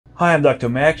Hi, I'm Dr.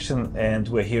 Max, and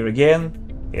we're here again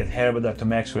at Herbert Dr.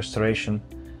 Max Restoration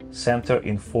Center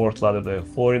in Fort Lauderdale,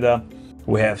 Florida.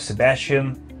 We have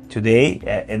Sebastian today,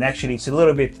 and actually it's a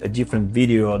little bit a different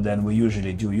video than we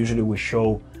usually do. Usually we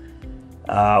show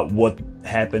what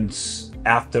happens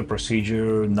after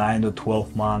procedure, 9 to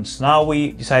 12 months. Now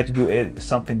we decided to do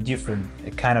something different,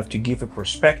 kind of to give a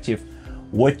perspective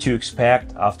what to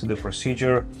expect after the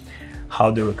procedure, how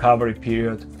the recovery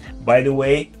period. By the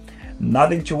way,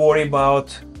 nothing to worry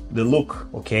about the look,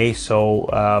 okay? So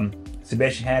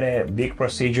Sebastian had a big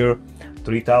procedure,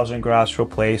 3,000 grafts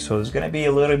replaced, so there's gonna be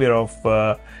a little bit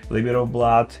of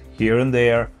blood here and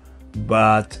there,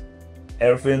 but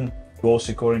everything goes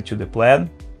according to the plan.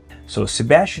 So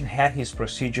Sebastian had his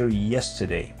procedure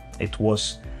yesterday. It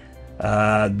was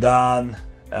done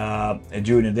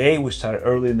during the day. We started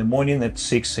early in the morning at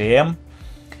 6 a.m.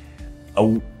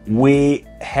 We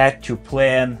had to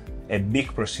plan a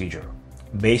big procedure.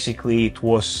 Basically, it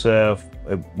was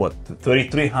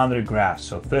 3,300 grafts.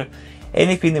 So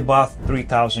anything above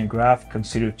 3,000 grafts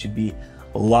considered to be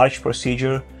a large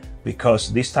procedure,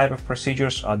 because this type of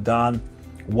procedures are done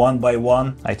one by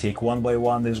one. I take one by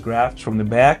one these grafts from the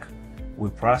back. We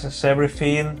process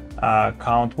everything,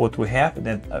 count what we have, and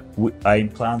then I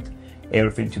implant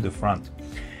everything to the front.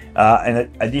 And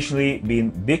additionally,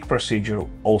 being big procedure,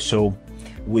 also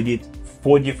we did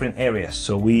 4 different areas.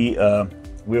 So we are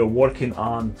working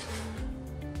on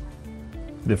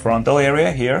the frontal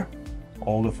area here,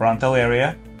 all the frontal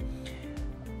area,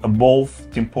 both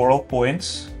temporal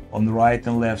points on the right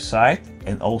and left side,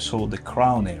 and also the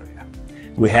crown area.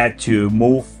 We had to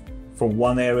move from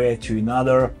one area to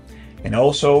another, and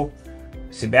also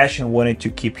Sebastian wanted to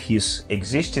keep his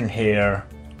existing hair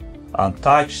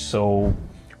untouched. So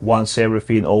once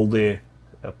everything, all the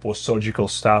post-surgical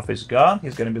stuff is gone,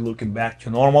 he's going to be looking back to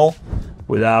normal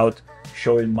without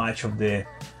showing much of the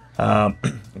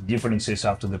differences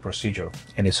after the procedure.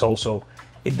 And it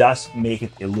does make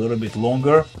it a little bit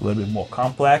longer, a little bit more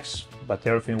complex, but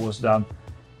everything was done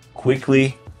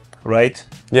quickly, right?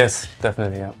 Yes,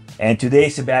 definitely, yeah. And today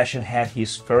Sebastian had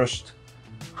his first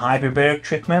hyperbaric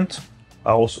treatment.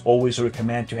 I also always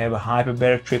recommend to have a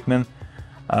hyperbaric treatment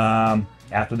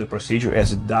after the procedure,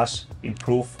 as it does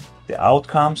improve the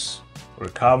outcomes,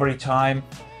 recovery time,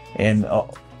 and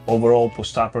overall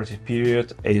postoperative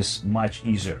period is much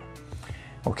easier.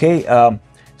 Okay,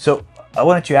 so I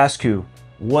wanted to ask you,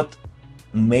 what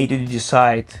made you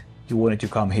decide you wanted to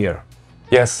come here?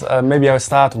 Yes, maybe I'll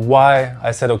start why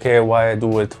I said, okay, why I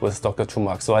do it with Dr.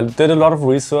 Chumak. So I did a lot of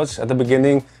research at the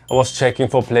beginning. I was checking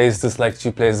for places like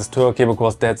cheap places, Turkey,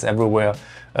 because that's everywhere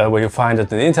where you find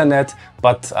it on the internet.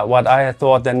 But what I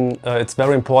thought then, it's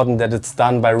very important that it's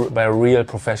done by a real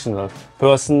professional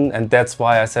person. And that's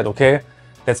why I said, okay,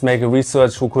 let's make a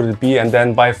research, who could it be? And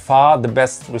then by far the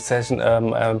best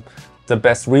the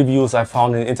best reviews I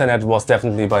found on the internet was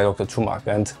definitely by Dr. Chumak.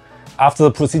 And after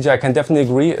the procedure, I can definitely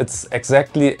agree, it's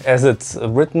exactly as it's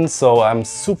written, so I'm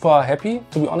super happy,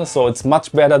 to be honest. So it's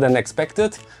much better than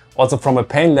expected. Also from a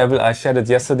pain level, I shared it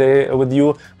yesterday with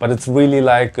you, but it's really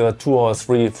like 2 or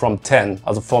 3 from 10.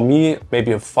 Also for me,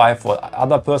 maybe a 5 for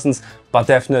other persons, but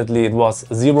definitely it was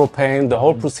 0 pain, the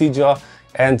whole procedure.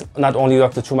 And not only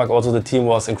Dr. Chumak, also the team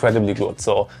was incredibly good.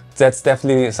 So that's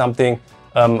definitely something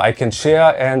I can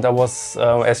share. And I was,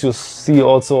 as you see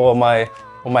also on my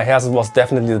hairs, it was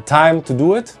definitely the time to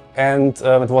do it. And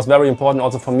it was very important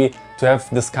also for me to have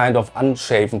this kind of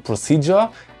unshaven procedure.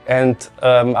 And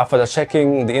after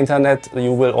checking the internet,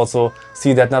 you will also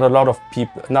see that not a lot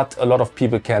of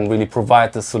people can really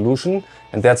provide the solution.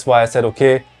 And that's why I said,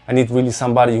 okay, I need really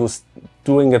somebody who's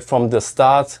doing it from the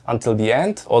start until the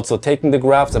end, also taking the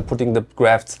grafts and putting the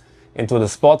grafts into the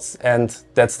spots. And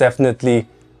that's definitely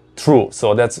true.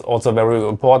 So that's also a very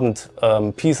important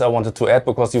piece I wanted to add,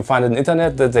 because you find on the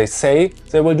internet that they say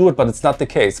they will do it, but it's not the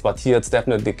case. But here it's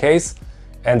definitely the case.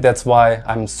 And that's why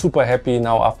I'm super happy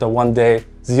now after 1 day,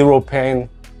 0 pain,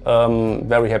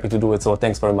 very happy to do it. So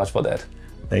thanks very much for that.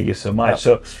 Thank you so much.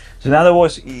 So in other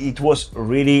words, it was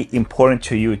really important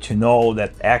to you to know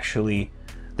that actually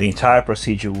the entire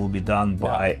procedure will be done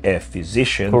by a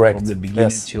physician. Correct. From the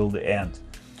beginning till the end.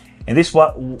 And this is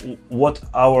what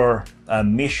our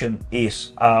mission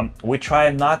is. We try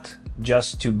not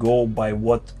just to go by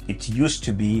what it used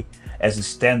to be as a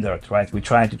standard, right? We're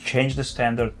trying to change the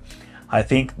standard. I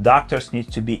think doctors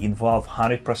need to be involved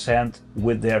 100%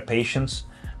 with their patients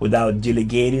without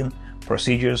delegating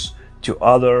procedures to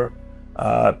other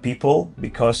people,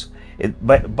 because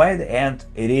by the end,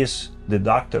 it is the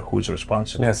doctor who is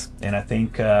responsible. Yes. And I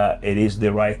think it is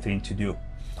the right thing to do.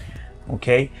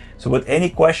 Okay, so with any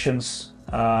questions,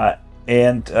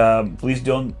 And please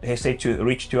don't hesitate to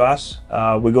reach to us.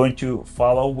 We're going to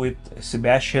follow with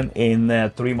Sebastian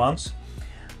in 3 months.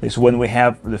 This is when we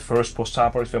have the first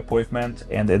post-operative appointment,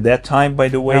 and at that time, by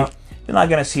the way, you're not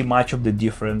gonna see much of the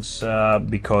difference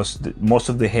because most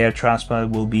of the hair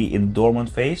transplant will be in dormant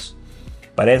phase.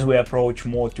 But as we approach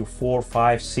more to 4,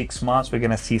 5, 6 months, we're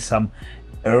gonna see some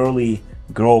early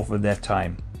growth at that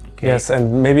time. Okay? Yes,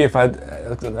 and maybe if I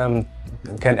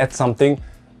can add something,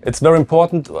 it's very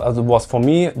important, as it was for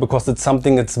me, because it's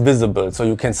something that's visible, so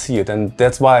you can see it. And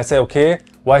that's why I say, okay,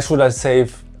 why should I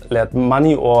save that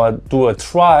money or do a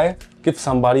try, give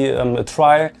somebody a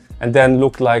try, and then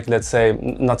look like, let's say,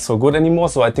 not so good anymore.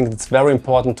 So I think it's very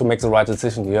important to make the right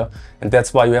decision here. And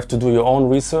that's why you have to do your own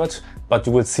research, but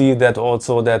you will see that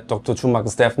also that Dr. Chumak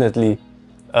is definitely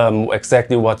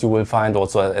exactly what you will find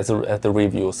also at the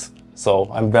reviews. So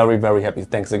I'm very, very happy.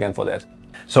 Thanks again for that.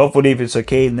 So hopefully, if it's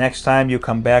okay, next time you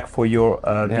come back for your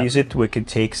visit, we can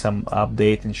take some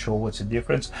update and show what's the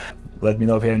difference. Let me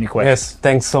know if you have any questions. Yes,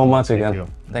 thanks so much again. Thank you.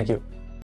 Thank you.